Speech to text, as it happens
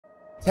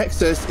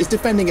Texas is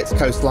defending its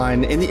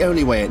coastline in the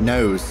only way it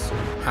knows.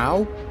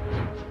 How?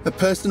 A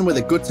person with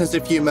a good sense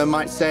of humor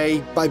might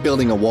say, by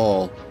building a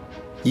wall.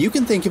 You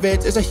can think of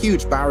it as a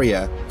huge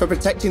barrier for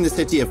protecting the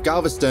city of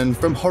Galveston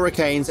from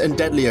hurricanes and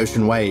deadly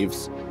ocean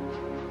waves.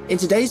 In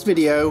today's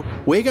video,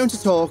 we're going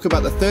to talk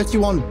about the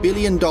 $31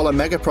 billion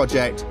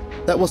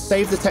megaproject that will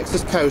save the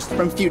Texas coast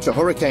from future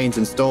hurricanes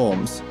and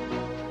storms.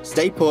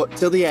 Stay put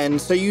till the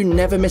end so you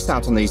never miss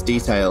out on these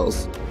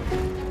details.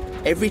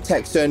 Every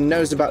Texan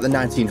knows about the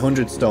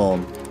 1900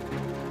 storm.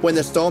 When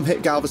the storm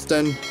hit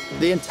Galveston,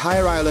 the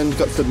entire island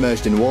got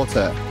submerged in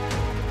water.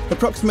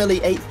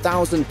 Approximately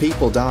 8,000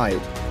 people died.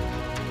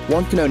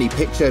 One can only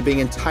picture being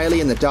entirely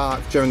in the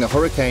dark during a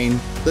hurricane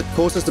that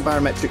causes the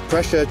barometric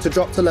pressure to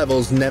drop to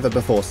levels never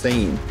before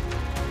seen.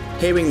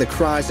 Hearing the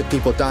cries of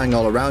people dying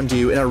all around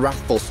you in a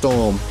wrathful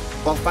storm,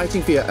 while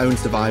fighting for your own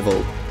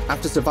survival.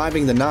 After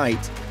surviving the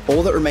night,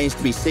 all that remains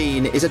to be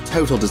seen is a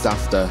total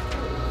disaster.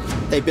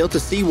 They built a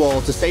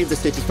seawall to save the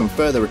city from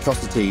further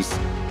atrocities,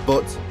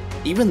 but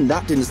even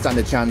that didn't stand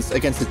a chance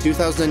against the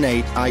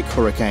 2008 Ike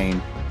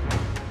hurricane.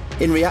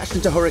 In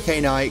reaction to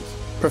Hurricane Ike,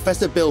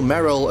 Professor Bill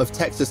Merrill of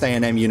Texas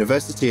A&M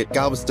University at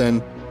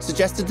Galveston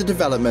suggested the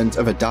development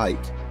of a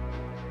dike.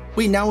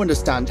 We now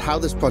understand how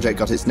this project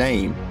got its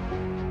name.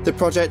 The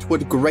project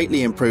would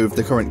greatly improve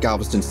the current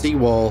Galveston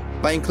seawall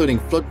by including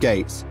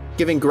floodgates,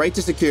 giving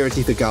greater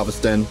security for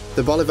Galveston,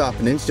 the Bolivar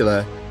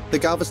Peninsula, the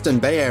Galveston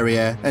Bay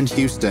Area, and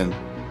Houston.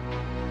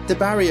 The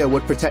barrier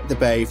would protect the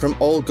bay from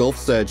all Gulf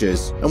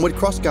surges and would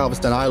cross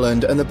Galveston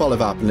Island and the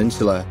Bolivar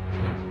Peninsula.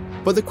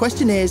 But the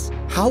question is,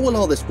 how will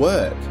all this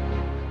work?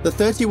 The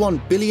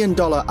 $31 billion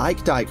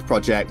Ike Dike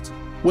project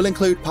will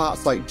include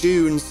parts like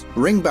dunes,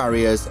 ring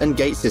barriers, and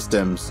gate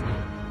systems.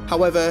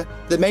 However,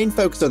 the main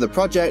focus of the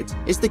project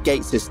is the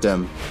gate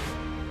system.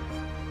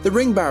 The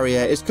ring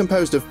barrier is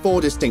composed of 4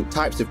 distinct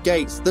types of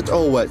gates that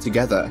all work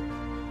together.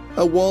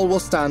 A wall will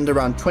stand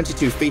around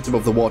 22 feet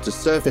above the water's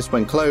surface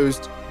when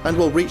closed, and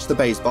will reach the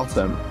bay's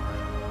bottom.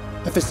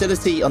 A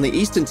facility on the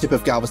eastern tip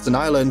of Galveston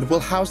Island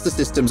will house the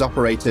system's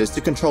operators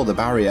to control the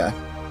barrier.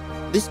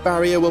 This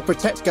barrier will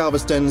protect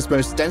Galveston's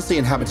most densely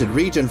inhabited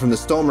region from the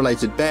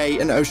storm-related bay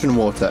and ocean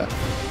water.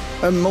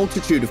 A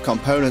multitude of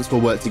components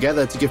will work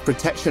together to give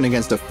protection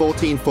against a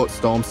 14-foot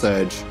storm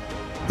surge.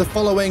 The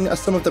following are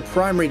some of the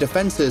primary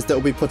defenses that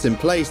will be put in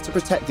place to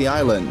protect the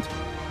island.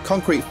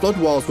 Concrete flood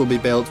walls will be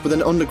built with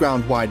an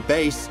underground wide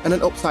base and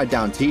an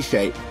upside-down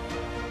T-shape.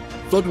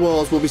 Flood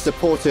walls will be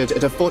supported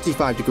at a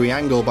 45-degree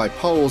angle by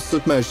poles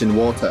submerged in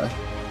water.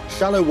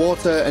 Shallow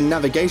water and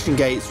navigation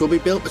gates will be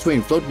built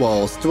between flood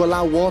walls to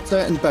allow water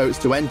and boats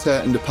to enter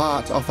and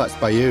depart off that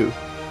bayou.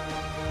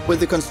 With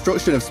the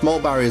construction of small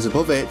barriers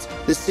above it,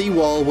 the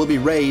seawall will be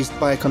raised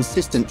by a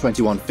consistent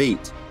 21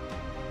 feet.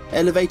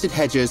 Elevated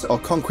hedges or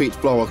concrete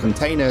floral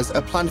containers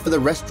are planned for the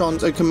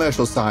restaurant and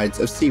commercial sides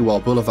of Seawall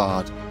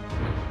Boulevard.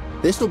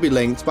 This will be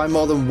linked by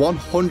more than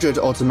 100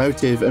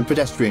 automotive and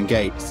pedestrian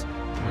gates.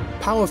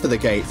 Power for the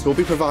gates will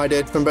be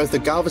provided from both the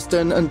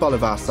Galveston and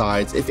Bolivar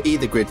sides if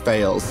either grid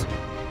fails.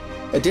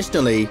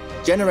 Additionally,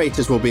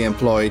 generators will be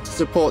employed to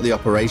support the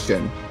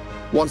operation.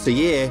 Once a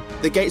year,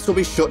 the gates will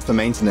be shut for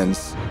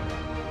maintenance.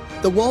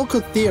 The wall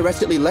could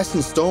theoretically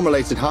lessen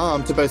storm-related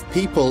harm to both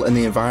people and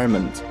the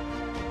environment.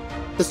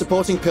 The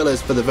supporting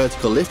pillars for the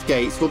vertical lift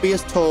gates will be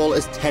as tall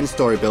as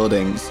 10-story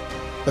buildings.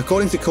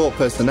 According to court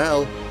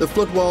personnel, the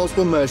flood walls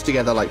will merge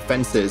together like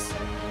fences.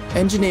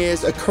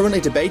 Engineers are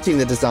currently debating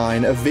the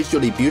design of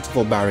visually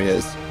beautiful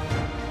barriers.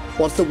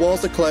 Once the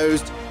walls are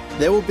closed,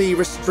 there will be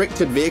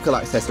restricted vehicle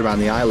access around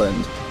the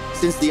island.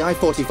 Since the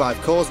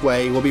I-45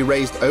 causeway will be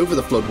raised over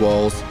the flood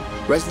walls,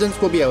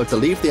 residents will be able to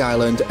leave the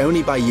island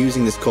only by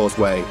using this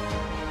causeway.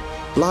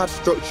 Large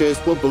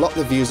structures will block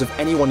the views of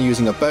anyone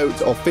using a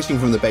boat or fishing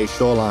from the bay's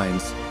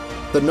shorelines.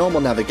 The normal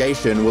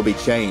navigation will be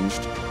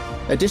changed.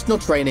 Additional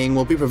training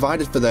will be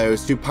provided for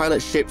those who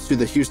pilot ships through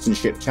the Houston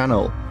Ship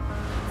Channel.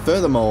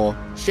 Furthermore,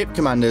 ship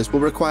commanders will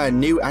require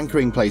new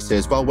anchoring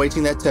places while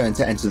waiting their turn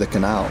to enter the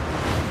canal.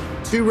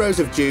 2 rows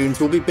of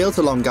dunes will be built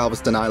along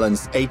Galveston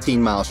Island's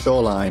 18-mile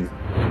shoreline.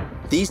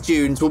 These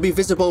dunes will be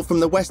visible from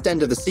the west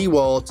end of the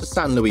seawall to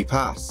San Luis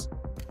Pass.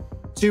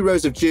 2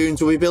 rows of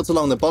dunes will be built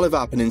along the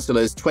Bolivar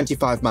Peninsula's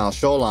 25-mile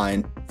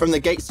shoreline, from the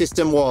gate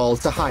system wall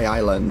to High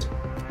Island.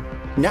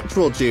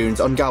 Natural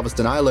dunes on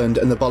Galveston Island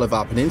and the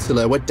Bolivar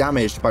Peninsula were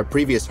damaged by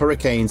previous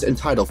hurricanes and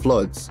tidal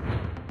floods.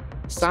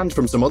 Sand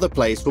from some other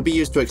place will be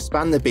used to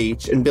expand the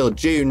beach and build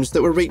dunes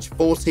that will reach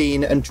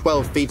 14 and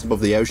 12 feet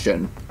above the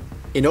ocean.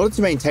 In order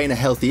to maintain a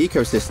healthy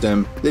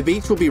ecosystem, the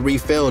beach will be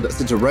refilled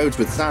as it erodes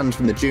with sand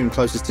from the dune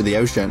closest to the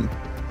ocean.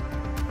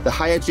 The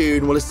higher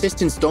dune will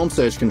assist in storm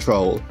surge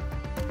control.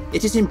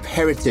 It is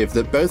imperative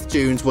that both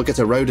dunes will get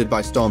eroded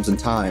by storms in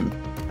time.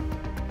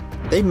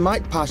 They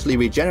might partially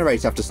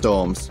regenerate after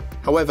storms,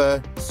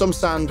 however, some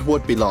sand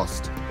would be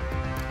lost.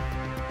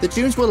 The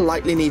dunes will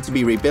likely need to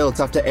be rebuilt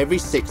after every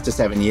 6 to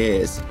 7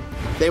 years.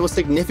 They will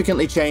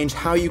significantly change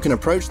how you can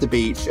approach the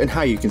beach and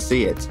how you can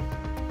see it.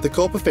 The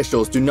Corp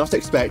officials do not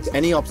expect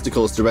any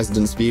obstacles to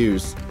residents'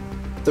 views.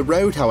 The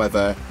road,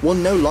 however, will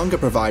no longer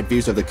provide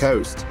views of the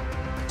coast.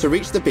 To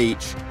reach the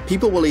beach,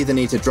 people will either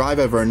need to drive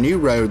over a new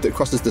road that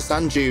crosses the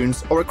sand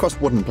dunes or across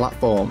wooden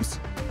platforms.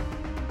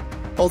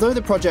 Although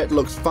the project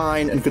looks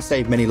fine and could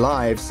save many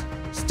lives,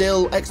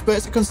 still,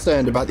 experts are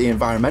concerned about the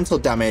environmental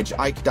damage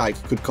Ike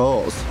Dike could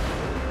cause.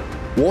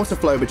 Water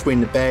flow between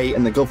the bay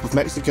and the Gulf of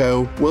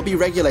Mexico will be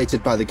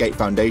regulated by the gate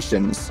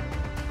foundations.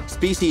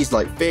 Species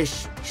like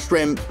fish,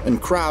 shrimp, and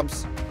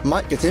crabs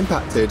might get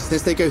impacted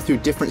since they go through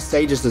different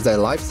stages of their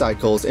life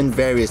cycles in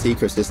various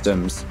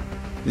ecosystems.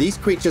 These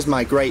creatures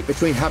migrate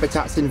between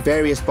habitats in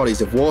various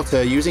bodies of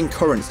water using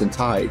currents and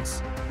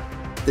tides.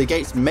 The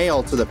gates may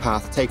alter the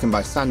path taken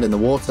by sand in the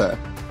water,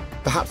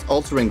 perhaps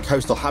altering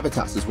coastal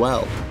habitats as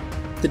well.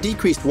 The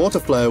decreased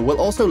water flow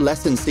will also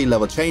lessen sea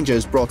level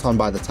changes brought on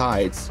by the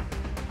tides.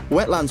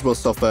 Wetlands will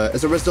suffer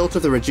as a result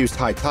of the reduced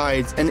high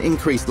tides and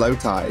increased low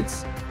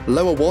tides.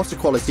 Lower water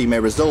quality may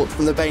result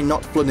from the bay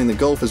not flooding the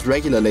Gulf as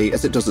regularly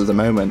as it does at the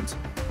moment.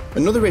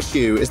 Another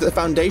issue is that the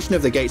foundation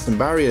of the gates and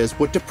barriers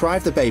would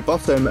deprive the bay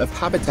bottom of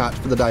habitat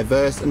for the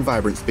diverse and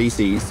vibrant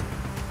species.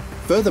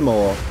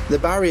 Furthermore, the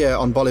barrier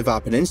on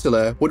Bolivar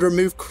Peninsula would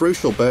remove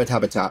crucial bird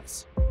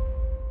habitats.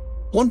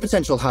 One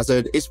potential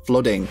hazard is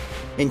flooding.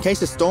 In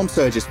case a storm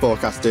surge is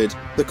forecasted,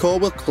 the Corps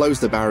will close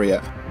the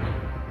barrier.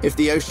 If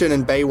the ocean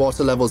and bay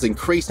water levels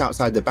increase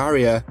outside the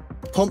barrier,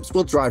 pumps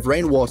will drive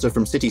rainwater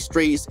from city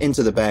streets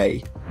into the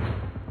bay.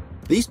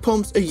 These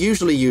pumps are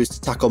usually used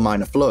to tackle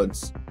minor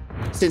floods.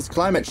 Since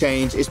climate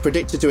change is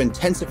predicted to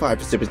intensify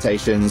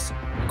precipitations,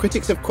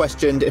 critics have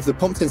questioned if the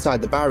pumps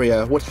inside the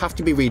barrier would have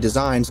to be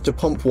redesigned to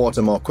pump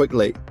water more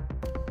quickly.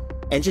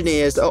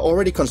 Engineers are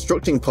already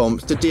constructing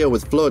pumps to deal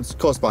with floods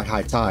caused by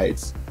high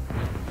tides.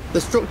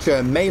 The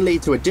structure may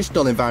lead to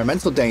additional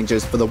environmental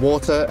dangers for the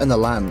water and the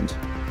land.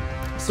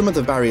 Some of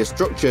the barrier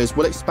structures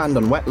will expand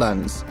on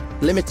wetlands,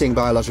 limiting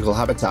biological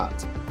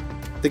habitat.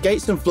 The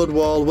gates and flood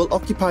wall will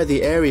occupy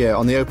the area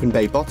on the open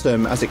bay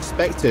bottom as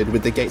expected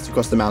with the gates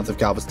across the mouth of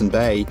Galveston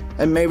Bay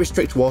and may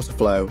restrict water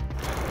flow.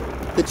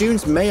 The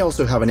dunes may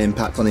also have an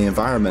impact on the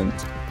environment.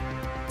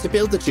 To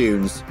build the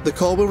dunes, the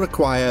Corps will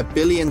require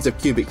billions of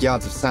cubic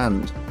yards of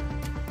sand.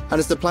 And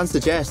as the plan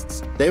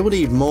suggests, they will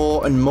need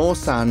more and more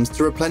sand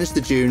to replenish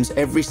the dunes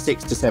every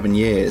 6 to 7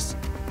 years.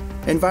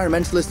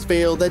 Environmentalists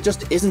feel there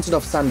just isn't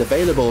enough sand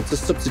available to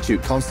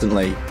substitute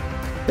constantly.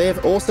 They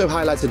have also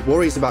highlighted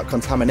worries about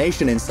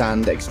contamination in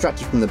sand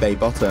extracted from the bay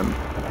bottom.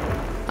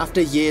 After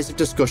years of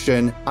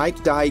discussion,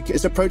 Ike Dike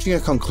is approaching a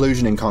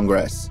conclusion in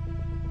Congress.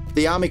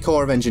 The Army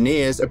Corps of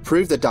Engineers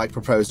approved the Dike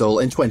proposal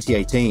in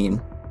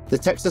 2018. The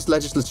Texas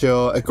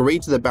legislature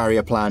agreed to the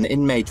barrier plan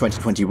in May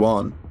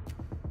 2021.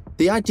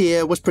 The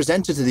idea was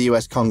presented to the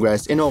US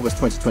Congress in August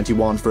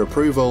 2021 for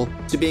approval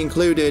to be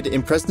included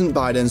in President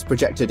Biden's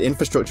projected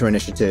infrastructure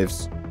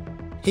initiatives.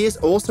 He is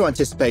also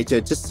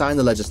anticipated to sign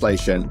the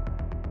legislation.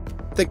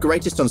 The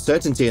greatest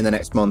uncertainty in the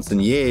next months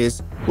and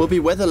years will be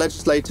whether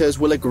legislators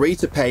will agree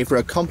to pay for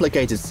a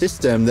complicated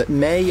system that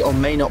may or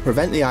may not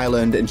prevent the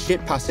island and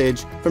ship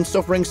passage from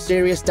suffering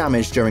serious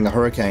damage during a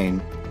hurricane.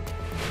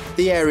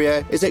 The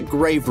area is at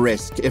grave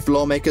risk if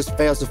lawmakers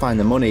fail to find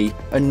the money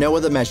and no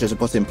other measures are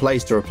put in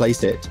place to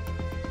replace it.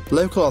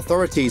 Local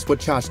authorities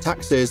would charge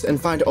taxes and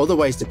find other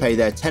ways to pay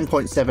their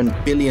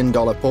 $10.7 billion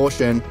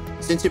portion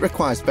since it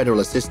requires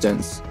federal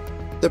assistance.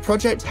 The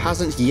project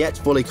hasn't yet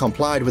fully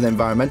complied with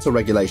environmental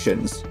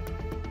regulations.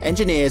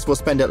 Engineers will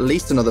spend at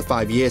least another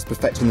 5 years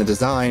perfecting the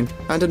design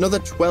and another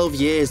 12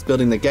 years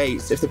building the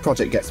gates if the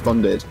project gets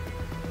funded.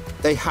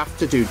 They have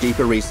to do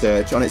deeper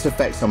research on its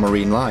effects on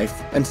marine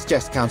life and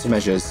suggest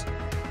countermeasures.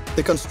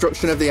 The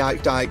construction of the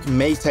Ike Dike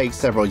may take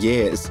several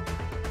years.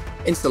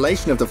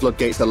 Installation of the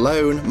floodgates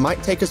alone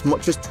might take as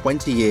much as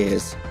 20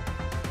 years.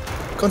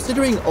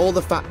 Considering all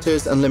the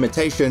factors and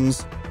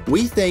limitations,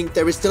 we think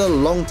there is still a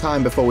long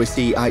time before we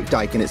see Ike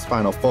Dike in its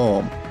final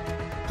form.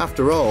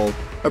 After all,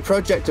 a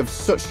project of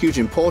such huge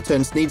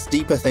importance needs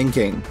deeper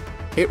thinking.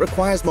 It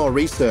requires more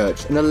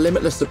research and a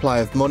limitless supply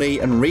of money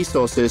and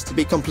resources to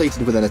be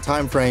completed within a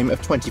time frame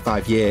of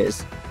 25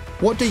 years.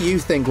 What do you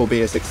think will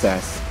be a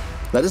success?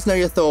 Let us know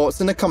your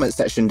thoughts in the comment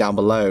section down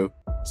below.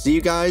 See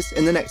you guys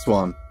in the next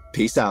one.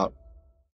 Peace out.